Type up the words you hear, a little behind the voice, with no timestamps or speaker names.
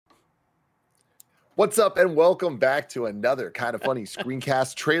What's up, and welcome back to another kind of funny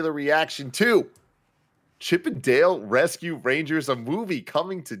screencast trailer reaction to Chip and Dale Rescue Rangers, a movie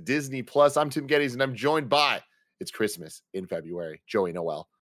coming to Disney Plus. I'm Tim Geddes, and I'm joined by It's Christmas in February, Joey Noel.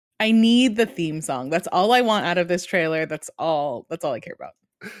 I need the theme song. That's all I want out of this trailer. That's all I care about.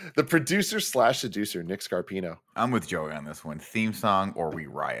 The producer slash seducer, Nick Scarpino. I'm with Joey on this one. Theme song or we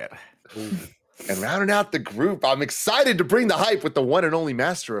riot. And rounding out the group, I'm excited to bring the hype with the one and only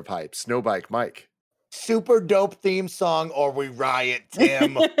master of hype, Snowbike Mike. Super dope theme song or we riot,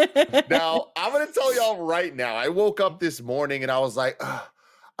 Tim. Now, I'm going to tell y'all right now, I woke up this morning and I was like,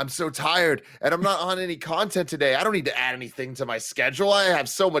 I'm so tired and I'm not on any content today. I don't need to add anything to my schedule. I have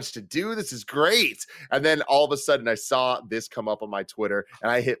so much to do. This is great. And then all of a sudden I saw this come up on my Twitter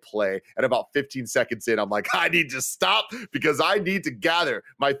and I hit play. And about 15 seconds in, I'm like, I need to stop because I need to gather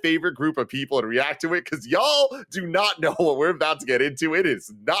my favorite group of people and react to it because y'all do not know what we're about to get into. It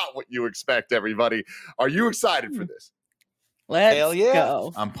is not what you expect, everybody. Are you excited for this? Let's Hell yeah.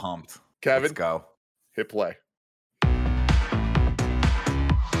 go. I'm pumped. Kevin, Let's go. hit play.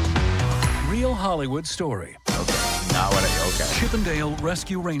 Real Hollywood story. Chip and Dale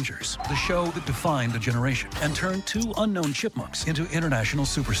Rescue Rangers, the show that defined a generation and turned two unknown chipmunks into international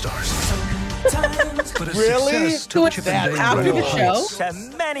superstars. But a Really? success So took it's Chip and Dale after to the new heights. show?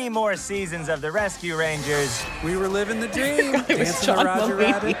 To many more seasons of the Rescue Rangers. We were living the dream, It was dancing John to Roger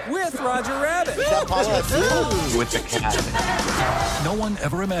Mulaney. Rabbit with Roger Rabbit. With the cat. No one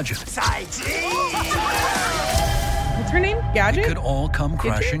ever imagined What's her name? it Gadget? could all come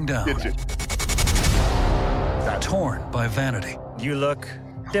crashing down. Get you. Torn by vanity, You look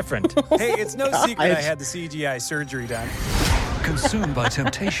different. Hey, it's no secret I had the CGI surgery done. consumed by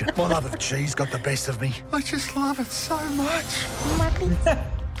temptation. My love of cheese got the best of me. I just love it so much. Oh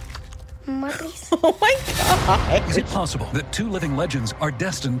my god. Is it possible that two living legends are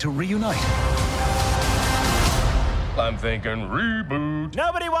destined to reunite? I'm thinking reboot.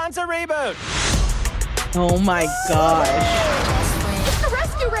 Nobody wants a reboot. Oh my gosh. The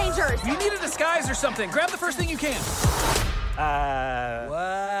Rescue Rangers! You need a disguise or something. Grab the first thing you can.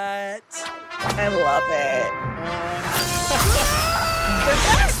 What? I love it.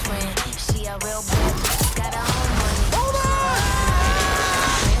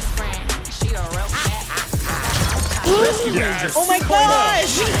 Oh my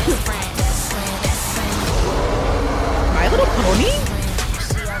gosh. My Little Pony?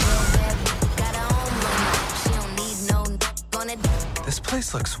 This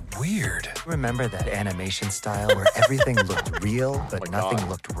place looks weird. Remember that animation style where everything looked real, but nothing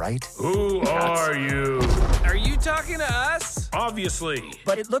looked right? Who are you? Are you talking to us? Obviously.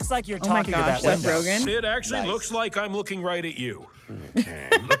 But it looks like you're Oh my talking to gosh, that Seth window. Rogen. It actually looks like I'm looking right at you.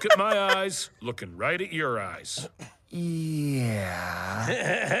 Look at my eyes, looking right at your eyes. Yeah.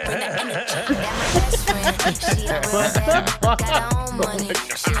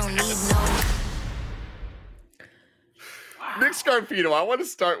 Nick Scarpino, I want to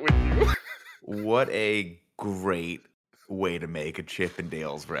start with you. What a great way to make a Chip and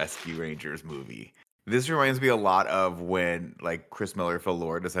Dale's Rescue Rangers movie. This reminds me a lot of when like Chris Miller, Phil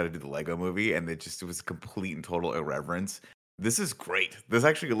Lord decided to do the Lego movie, and it was complete and total irreverence. This is great. This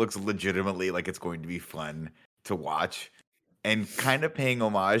actually looks legitimately like it's going to be fun to watch, and kind of paying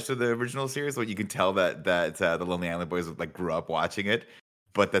homage to the original series. But you can tell that the Lonely Island Boys like grew up watching it,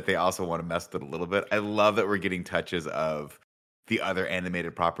 but that they also want to mess with it a little bit. I love that we're getting touches of the other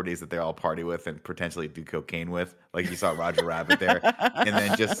animated properties that they all party with and potentially do cocaine with. Like you saw Roger Rabbit there. And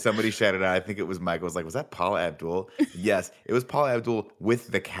then just somebody shouted out, I think it was Michael, was like, was that Paula Abdul? Yes, it was Paula Abdul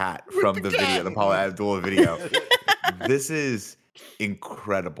with the cat from the video, the Paula Abdul video. This is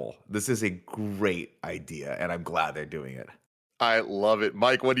incredible. This is a great idea, and I'm glad they're doing it. I love it.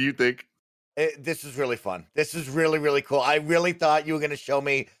 Mike, what do you think? This is really fun. This is really, really cool. I really thought you were going to show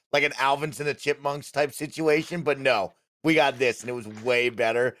me like an Alvin's and the Chipmunks type situation, but no. We got this, and it was way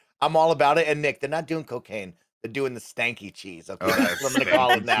better. I'm all about it. And Nick, they're not doing cocaine. They're doing the stanky cheese. Okay, that's what I'm going to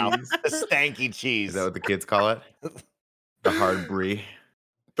call it now. The stanky cheese. Is that what the kids call it? The hard brie.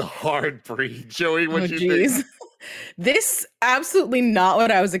 The hard brie. Joey, what Oh, do you think? This absolutely not what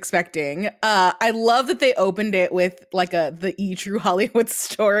I was expecting. I love that they opened it with like the True Hollywood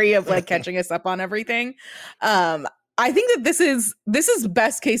story of like catching us up on everything. I think that this is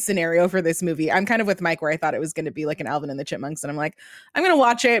best case scenario for this movie. I'm kind of with Mike where I thought it was going to be like an Alvin and the Chipmunks, and I'm like, I'm going to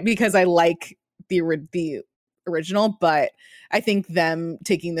watch it because I like the original, but I think them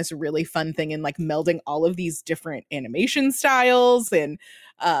taking this really fun thing and like melding all of these different animation styles and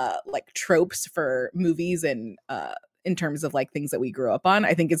like tropes for movies and in terms of like things that we grew up on,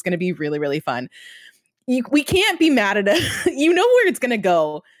 I think it's going to be really, really fun. We can't be mad at it. You know where it's going to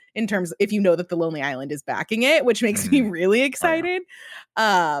go in terms if you know that the Lonely Island is backing it, which makes me really excited.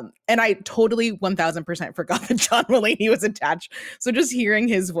 And I totally 1000% forgot that John Mulaney was attached. So just hearing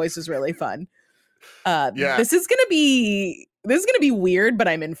his voice was really fun. This is gonna be weird, but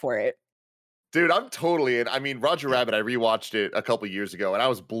I'm in for it. Dude, I'm totally in. I mean, Roger Rabbit, I rewatched it a couple years ago and I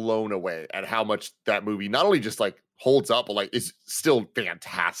was blown away at how much that movie not only just like holds up, but like is still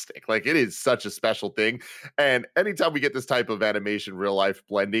fantastic. Like it is such a special thing. And anytime we get this type of animation, real life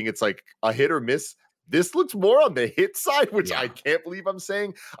blending, it's like a hit or miss. This looks more on the hit side, which I can't believe I'm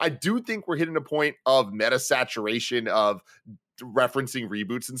saying. I do think we're hitting a point of meta saturation of referencing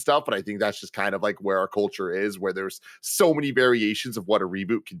reboots and stuff, but I think that's just kind of like where our culture is, where there's so many variations of what a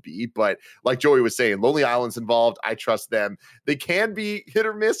reboot could be. But like Joey was saying, Lonely Island's involved. I trust them. They can be hit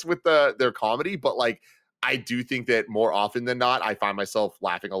or miss with their comedy, but like I do think that more often than not, I find myself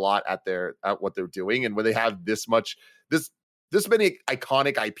laughing a lot at what they're doing. And when they have this many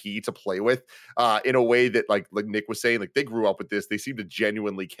iconic IP to play with in a way that like Nick was saying, like they grew up with this. They seem to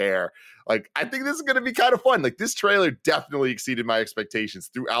genuinely care. Like, I think this is going to be kind of fun. Like this trailer definitely exceeded my expectations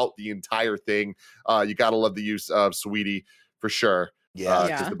throughout the entire thing. You got to love the use of Sweetie for sure.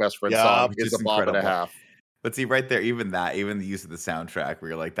 Because the Best Friend song is a bob and a half. But see, right there, even the use of the soundtrack where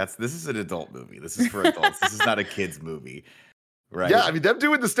you're like, this is an adult movie. This is for adults. This is not a kid's movie. Right. Yeah, I mean, them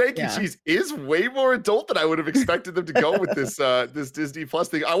doing the steak and cheese is way more adult than I would have expected them to go with this this Disney Plus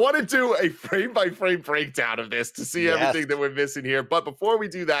thing. I want to do a frame-by-frame breakdown of this to see everything that we're missing here. But before we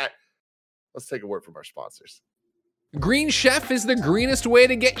do that, let's take a word from our sponsors. Green Chef is the greenest way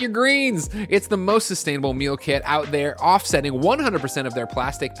to get your greens. It's the most sustainable meal kit out there, offsetting 100% of their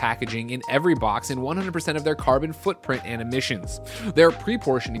plastic packaging in every box and 100% of their carbon footprint and emissions. Their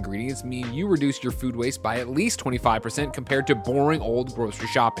pre-portioned ingredients mean you reduce your food waste by at least 25% compared to boring old grocery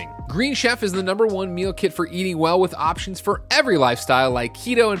shopping. Green Chef is the #1 meal kit for eating well with options for every lifestyle like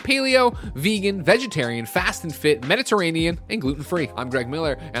keto and paleo, vegan, vegetarian, fast and fit, Mediterranean, and gluten-free. I'm Greg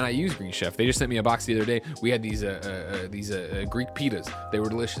Miller, and I use Green Chef. They just sent me a box the other day. We had these Greek pitas. They were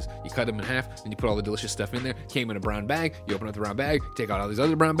delicious. You cut them in half, and you put all the delicious stuff in there. Came in a brown bag. You open up the brown bag, take out all these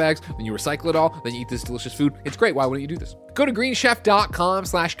other brown bags, then you recycle it all, then you eat this delicious food. It's great. Why wouldn't you do this? Go to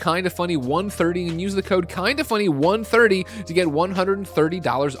greenchef.com/kindafunny130 and use the code kindafunny130 to get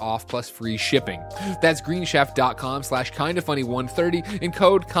 $130 off plus free shipping. That's greenchef.com/kindafunny130 and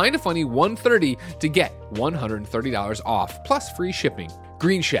code kindafunny130 to get $130 off plus free shipping.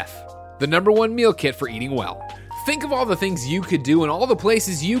 Green Chef, the #1 meal kit for eating well. Think of all the things you could do and all the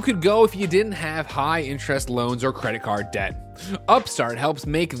places you could go if you didn't have high interest loans or credit card debt. Upstart helps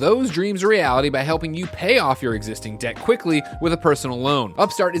make those dreams a reality by helping you pay off your existing debt quickly with a personal loan.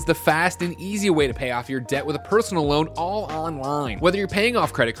 Upstart is the fast and easy way to pay off your debt with a personal loan all online. Whether you're paying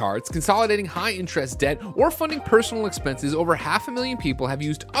off credit cards, consolidating high interest debt, or funding personal expenses, over 500,000 people have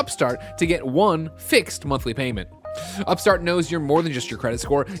used Upstart to get one fixed monthly payment. Upstart knows you're more than just your credit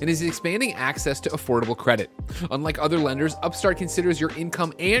score and is expanding access to affordable credit. Unlike other lenders, Upstart considers your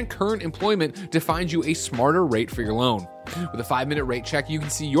income and current employment to find you a smarter rate for your loan. With a 5-minute rate check, you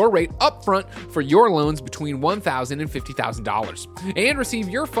can see your rate upfront for your loans between $1,000 and $50,000 and receive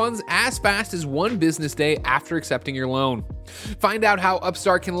your funds as fast as 1 business day after accepting your loan. Find out how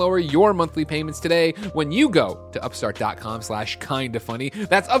Upstart can lower your monthly payments today when you go to upstart.com/kindafunny.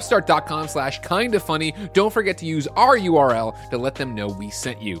 That's upstart.com/kindafunny. Don't forget to use our URL to let them know we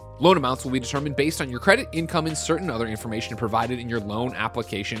sent you. Loan amounts will be determined based on your credit, income, and certain other information provided in your loan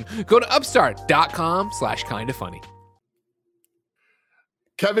application. Go to upstart.com/kindafunny.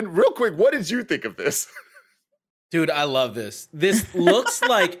 Kevin, real quick, what did you think of this? Dude, I love this. This looks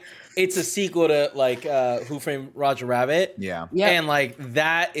like it's a sequel to like Who Framed Roger Rabbit. Yeah. And like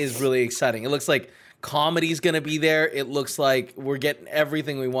that is really exciting. It looks like comedy's gonna be there. It looks like we're getting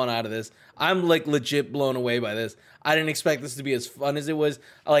everything we want out of this. I'm like legit blown away by this. I didn't expect this to be as fun as it was.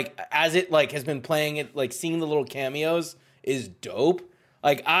 Like as it like has been playing it, like seeing the little cameos is dope.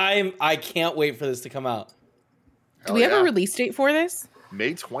 Like I can't wait for this to come out. Do we have a release date for this?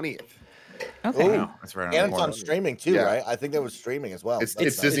 May 20th. Okay. Ooh, that's right. And it's on streaming too, right? I think that was streaming as well. It's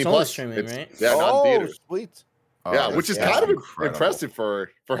Disney it's Plus streaming, right? Yeah, not in theaters. Sweet. Yeah, which is kind of impressive for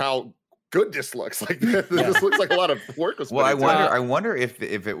how good this looks. Like this looks like a lot of work was. Well, I wonder if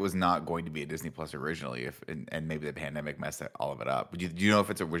it was not going to be a Disney Plus originally, and maybe the pandemic messed all of it up. Do you know if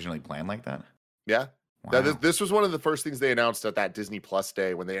it's originally planned like that? Yeah. Wow. This was one of the first things they announced at that Disney Plus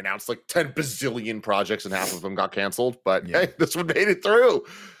day when they announced like 10 bazillion projects and half of them got canceled. But hey, this one made it through.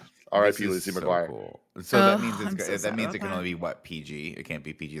 R.I.P. Lizzie McGuire. Cool. So that means it can only be what, PG? It can't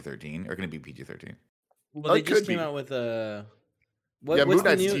be PG-13, or can it be PG-13? Well, they just came out with Moon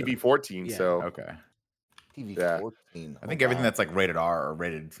Knight's TV-14. Yeah. So okay. PG-14. I think everything that's like rated R or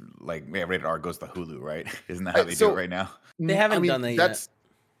rated rated R goes to Hulu, right? Isn't that how they do it right now? They haven't done that yet.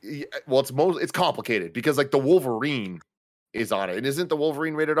 Well, it's complicated because like the Wolverine is on it, and isn't the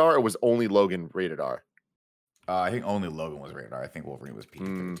Wolverine rated R? Or was only Logan rated R? I think only Logan was rated R. I think Wolverine was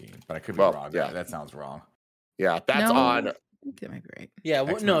PG-13, but I could be wrong. Yeah, that sounds wrong. Yeah, that's on. I think that might be right. Yeah,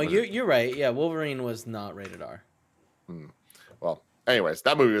 no, you're right. Yeah, Wolverine was not rated R. Well, anyways,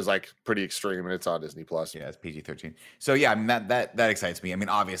 that movie was like pretty extreme, and it's on Disney Plus. Yeah, it's PG-13. So yeah, I mean that excites me. I mean,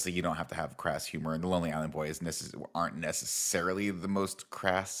 obviously you don't have to have crass humor, and the Lonely Island Boys aren't necessarily the most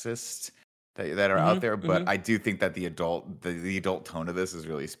crassest that are out there, but I do think that the adult tone of this is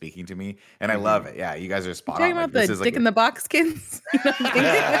really speaking to me, and I love it. Yeah, you guys are spot on. Talking about the Dick in the Box kids.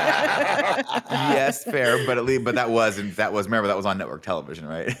 Yes, fair, but that was remember that was on network television,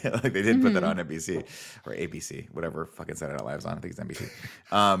 right? Like they did put that on NBC or ABC, whatever fucking Saturday Night Live is on. I think it's NBC.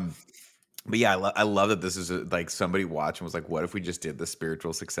 But yeah, I love that this is like somebody watched and was like, what if we just did the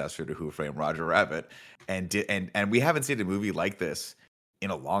spiritual successor to Who Framed Roger Rabbit, and we haven't seen a movie like this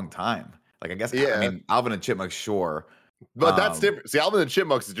in a long time. Like I guess I mean Alvin and Chipmunks, sure. But that's different. See, Alvin and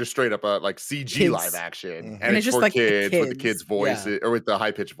Chipmunks is just straight up like CG kids. live action, And it's just for like the kids with the kids' voices or with the high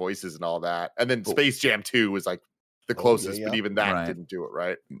pitched voices and all that. And then Space Jam 2 was like the closest, but even that didn't do it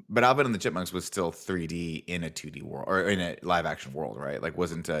right. But Alvin and the Chipmunks was still 3D in a 2D world or in a live action world, right? Like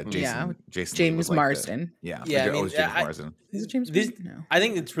wasn't James Marsden? Yeah, yeah. I mean, James Marsden. Is it James Marsden? No. I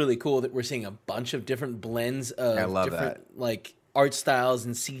think it's really cool that we're seeing a bunch of different blends of different like art styles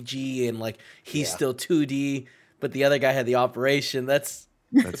and CG, and like he's still 2D, but the other guy had the operation. That's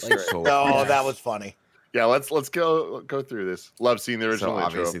like, that was funny. Yeah, let's go through this. Love seeing the original intro.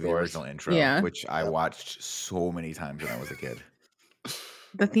 Obviously, the original intro, which I watched so many times when I was a kid.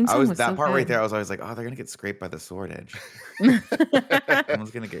 The theme song was that so part good. right there. I was always like, oh, they're gonna get scraped by the sword edge.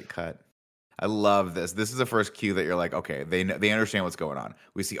 Someone's gonna get cut. I love this. This is the first cue that you're like, okay, they understand what's going on.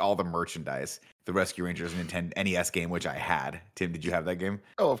 We see all the merchandise, the Rescue Rangers Nintendo NES game, which I had. Tim, did you have that game?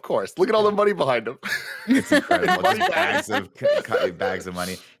 Oh, of course. Look at all the money behind them. It's incredible. bags of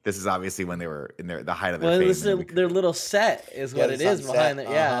money. This is obviously when they were in the height of their fame. This is their little set is what it is behind it.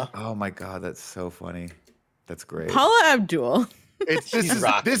 Yeah. Oh my god, that's so funny. That's great. Paula Abdul. This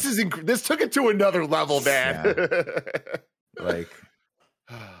took it to another level, man. Yeah. Like.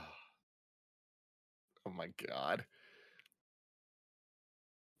 Oh my god.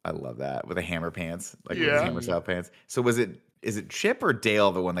 I love that with the hammer pants, like with the hammer style pants. So is it Chip or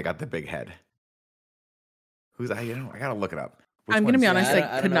Dale the one that got the big head? I gotta look it up. I'm gonna be honest,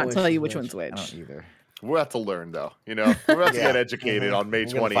 I could not tell you which one's which. I don't either. We'll have to learn though. We're about to get educated on May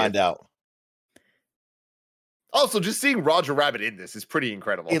 20th. Find out. Also, just seeing Roger Rabbit in this is pretty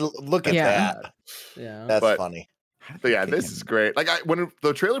incredible. Look at that. Yeah, that's funny. But yeah, this is great. Like when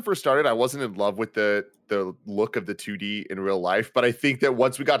the trailer first started, I wasn't in love with the look of the 2D in real life, but I think that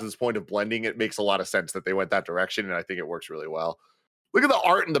once we got to this point of blending, it makes a lot of sense that they went that direction, and I think it works really well. Look at the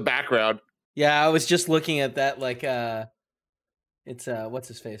art in the background. Yeah, I was just looking at that. Like, it's what's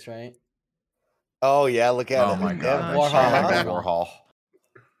his face, right? Oh yeah, look at it. Oh my god, Warhol.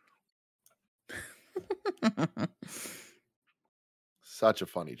 Such a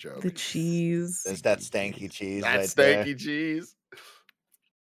funny joke. The cheese. There's that stanky cheese. That right stanky there. cheese.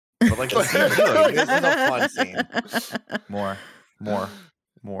 But like this is a fun scene. More. Oh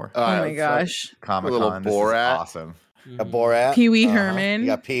my gosh. Comic-Con. This is awesome. A Borat. Pee Wee Herman. You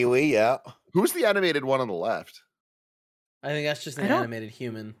got Pee Wee, yeah. Who's the animated one on the left? I think that's just an animated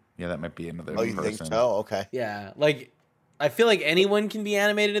human. Yeah, that might be another person. You think so? Okay. Yeah, like I feel like anyone can be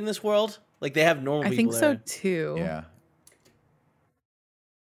animated in this world. Like they have normal people. I think so there. too. Yeah.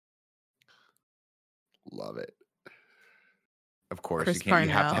 Love it. Of course, Chris you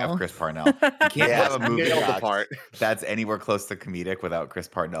have to have Chris Parnell. You can't have a movie that's anywhere close to comedic without Chris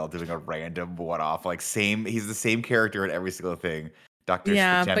Parnell doing a random one-off. Like he's the same character in every single thing. Dr.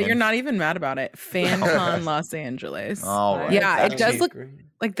 Yeah, but Shannon. you're not even mad about it. FanCon Los Angeles. Oh, right. Yeah, it does look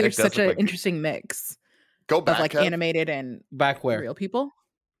like there's such an like interesting mix. Go back, of like Kev. animated and back where real people.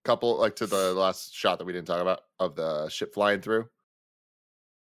 Couple like to the last shot that we didn't talk about of the ship flying through.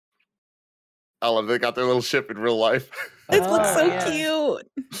 I love they got their little ship in real life. It looks so cute.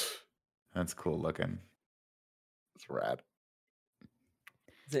 That's cool looking. It's rad.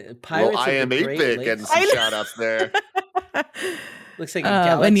 Is it Pirates I am 8-bit getting some shout outs there. Looks like a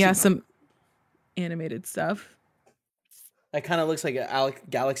Galaxy. And yeah, some animated stuff. That kind of looks like a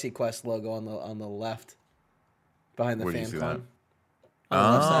Galaxy Quest logo on the left, behind the FanCon.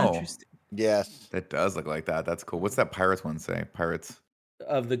 Oh, yes, that does look like that. That's cool. What's that Pirates one say? Pirates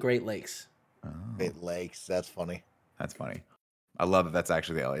of the Great Lakes. Oh. Great Lakes. That's funny. That's funny. I love that that's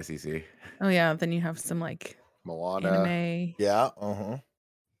actually the LACC. Oh yeah, then you have some like Moana. anime. Yeah.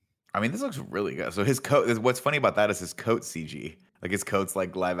 I mean, this looks really good. So his coat. What's funny about that is his coat CG. Like his coat's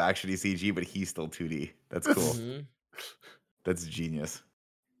like live action CG, but he's still 2D. That's cool. That's genius.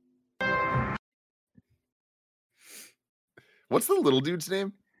 What's the little dude's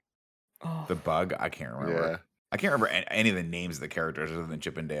name? The bug. I can't remember. Yeah. I can't remember any of the names of the characters other than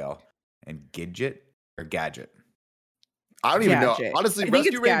Chip and Dale and Gidget or Gadget. I don't even know. Gadget. Honestly, I think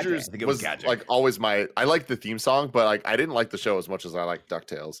Rescue it's Gadget. Rangers I think it was was Gadget. like always I liked the theme song, but like I didn't like the show as much as I liked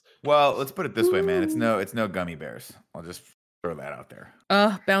DuckTales. Well, let's put it this way, man. It's no gummy bears. I'll just throw that out there.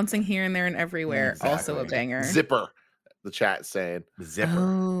 Bouncing here and there and everywhere. Also a Exactly. banger. Zipper, the chat saying. Zipper.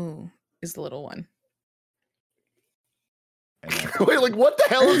 Oh, is the little one. And then- Wait, like what the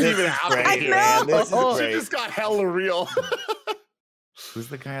hell is This even is happening great, here? man. This is Shit great. just got hella real. who's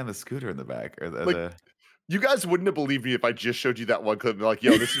the guy on the scooter in the back? Or the, Like, you guys wouldn't have believed me if I just showed you that one clip and be like,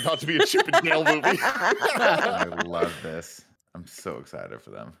 yo, this is about to be a Chip and Dale movie. I love this. I'm so excited for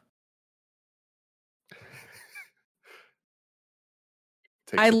them.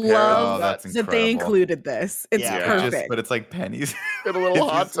 I love that's that they incredible. included this. It's Yeah, perfect. But it's like pennies. In a little It's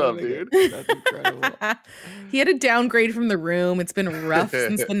hot just so tub, good. dude. That's incredible. He had a downgrade from the room. It's been rough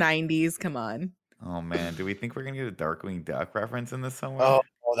since the 90s. Come on. Oh man, do we think we're gonna get a Darkwing Duck reference in this somewhere? Oh,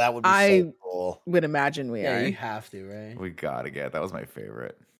 that would be so cool. Would imagine we Yeah, are. you have to, right? We gotta get. That was my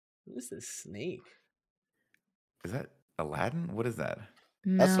favorite. What is this snake? Is that Aladdin? What is that?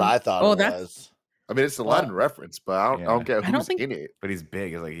 That's No. what I thought Oh, it that's was. I mean, it's an Aladdin reference, but I don't get I don't who's think- in it. But he's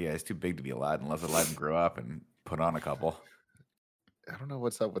big. It's like, yeah, he's too big to be Aladdin unless Aladdin grew up and put on a couple. I don't know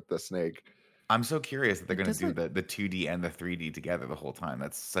what's up with the snake. I'm so curious that they're It gonna do doesn't- the 2D and the 3D together the whole time.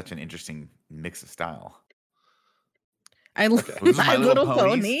 That's such an interesting mix of style. I Was this My Little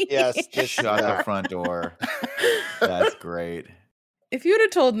Pony. Yes, just Shut the front door. That's great. If you would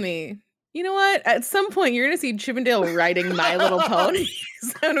have told me, you know what, at some point you're gonna see Chippendale riding My Little Pony,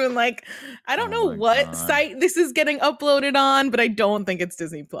 I would have been like, I don't know my what God. site this is getting uploaded on, but I don't think it's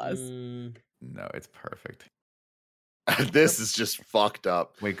Disney Plus. No, it's perfect. This is just fucked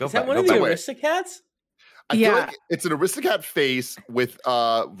up. Wait, go Is that back. one Go of the back. Wait. Aristocats? I feel Yeah. like it's an Aristocat face with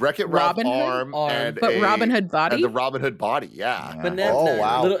Wreck-It Ralph Robin Hood arm, arm. and But Robin Hood body? and the Robin Hood body. Yeah, Yeah. But Oh, no,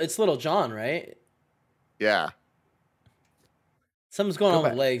 wow. it's Little John, right? yeah. Something's going Go on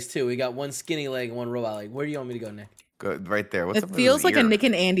back. with legs too. We got one skinny leg and one robot leg. Where do you want me to go, Nick? Go right there. What's up It with feels his like a ear? Nick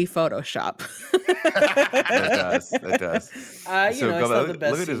and Andy Photoshop. It does. It does. You So know, go it's not back- the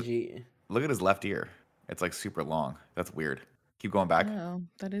best look at his- CG. Look at his left ear. It's like super long. That's weird. Keep going back. Oh,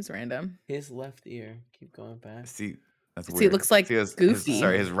 that is random. His left ear. Keep going back. See, that's See, it weird. looks like Goofy. Goofy.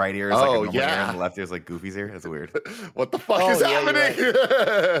 His right ear is like a Oh, normal ear, yeah. and the left ear is like Goofy's ear. That's weird. What the fuck Oh, is yeah, you're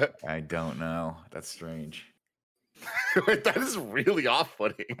happening? I don't know. That's strange. Wait, that is really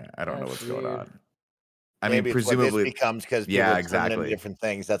off-putting. I don't know That's what's going weird. on. I Maybe mean, it's what presumably, this becomes because Yeah, into exactly. different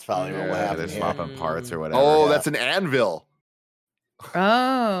things. That's probably what will Yeah, they're happen. Here. swapping parts or whatever. Oh, yeah. that's an anvil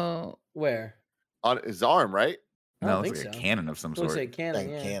Oh. Where? on his arm, right? I No, don't it's think like a so. cannon of some Looks sort. like cannon. Thing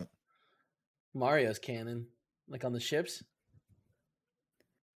Yeah. can't. Mario's cannon, like on the ships.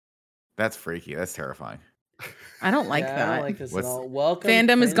 That's freaky. That's terrifying. I don't like Yeah, that. I don't like this What's- at all. Welcome.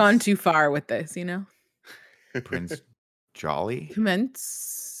 Fandom has gone Prince too far with this, you know? Prince Jolly?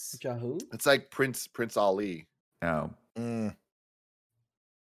 Commence. Yahoo. It's like Prince Ali. No. Mm.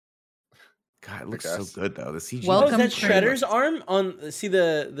 God, it looks guess. so good though. The CG. Oh, Welcome, is that Prince. Shredder's arm on? See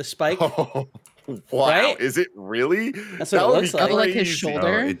the spike? Oh, wow! Right? Is it really? That's what That it would looks be like. Oh, like his crazy.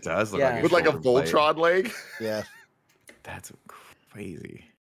 shoulder? Oh, it does look Yeah. like a With like a shoulder blade. Voltron leg. Yeah. That's crazy.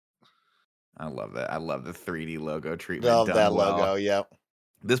 I love that. I love the 3D logo treatment. Love done that well. logo. Yep.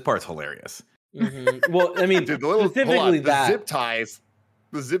 This part's hilarious. Well, I mean, Dude, the little hold specifically on, that.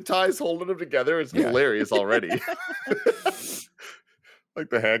 the zip ties holding them together is Yeah. hilarious already. Like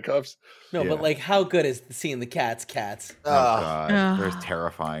the handcuffs. No, Yeah. but like, how good is seeing the cats? Oh Ah. god, they're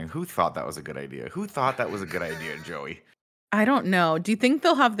terrifying. Who thought that was a good idea? Who thought that was a good idea, Joey? I don't know. Do you think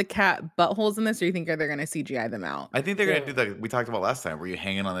they'll have the cat buttholes in this, or do you think they're going to CGI them out? I think they're gonna Yeah. do like we talked about last time, where you're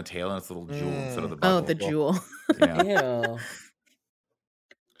hanging on the tail and it's a little jewel instead of the Oh, butthole. the jewel. Yeah. Ew.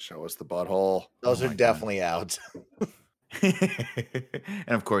 Show us the butthole. Those Oh are my God. definitely out.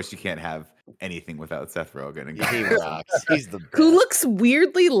 And of course, you can't have anything without Seth Rogen. And He Kyle rocks. He's the best. Who looks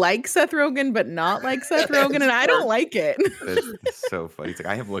weirdly like Seth Rogen, but not like Seth Rogen, and I don't like it. That's so funny. He's like,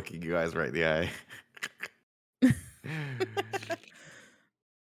 I am looking you guys right in the eye.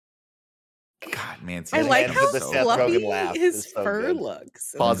 God, man. I CGI like is how the so Seth fluffy Rogen laugh his is so fur good.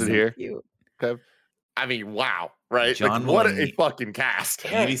 looks. It Pause looks it so here. cute. Okay. I mean, wow, right? John Like, what a Mulaney. fucking cast.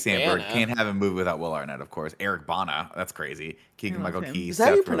 Andy Samberg Bana. can't have a movie without Will Arnett, of course. Eric Bana, that's crazy. Keegan Michael him. Key, Is that how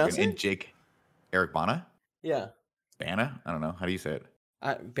Seth you pronounce Rogen, and it? Jake. Eric Bana? Yeah, Bana? I don't know. How do you say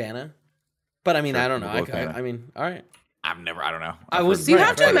it? Bana. But I mean, Sure, I don't know. we'll go with I Bana. mean, all right. I don't know. I I've was- heard So you Right,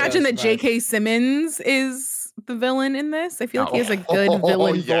 have to right, imagine right, that right. J.K. Simmons is the villain in this. I feel like he has a good Oh,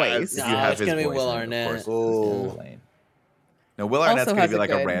 villain yes. voice. If No, you have it's his gonna be voice Will in it, of Arnett. course. Ooh. No, Will Arnett's Also gonna has be a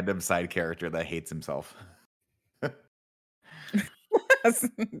like a good- random side character that hates himself. I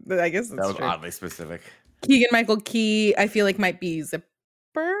guess That that's was true. oddly specific. Keegan Michael Key, I feel like might be Zipper.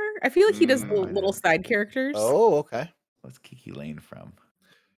 I feel like he does Mm. little side characters. Oh, okay. What's Kiki Lane from?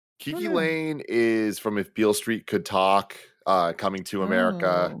 Kiki Lane is from If Beale Street Could Talk, Coming to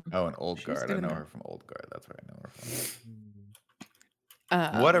America. Oh. Oh, an Old She's Guard. I good in know that. her from Old Guard. That's where I know her from.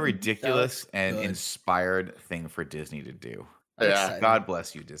 What a Um, ridiculous and good. inspired thing for Disney to do. I'm Yeah. excited. God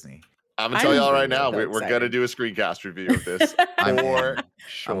bless you, Disney. I'm gonna tell I'm y'all right now, so we're gonna excited. do a screencast review of this I'm for in. I'm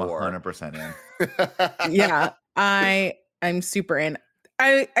sure. 100% in. Yeah, I'm super in.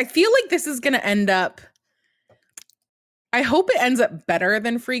 I feel like this is gonna end up. I hope it ends up better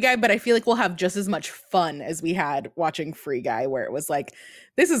than Free Guy, but I feel like we'll have just as much fun as we had watching Free Guy, where it was like,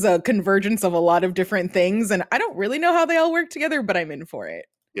 this is a convergence of a lot of different things, and I don't really know how they all work together, but I'm in for it.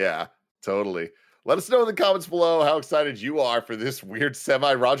 Yeah, totally. Let us know in the comments below how excited you are for this weird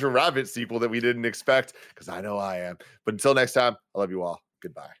semi Roger Rabbit sequel that we didn't expect, because I know I am. But until next time, I love you all.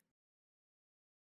 Goodbye.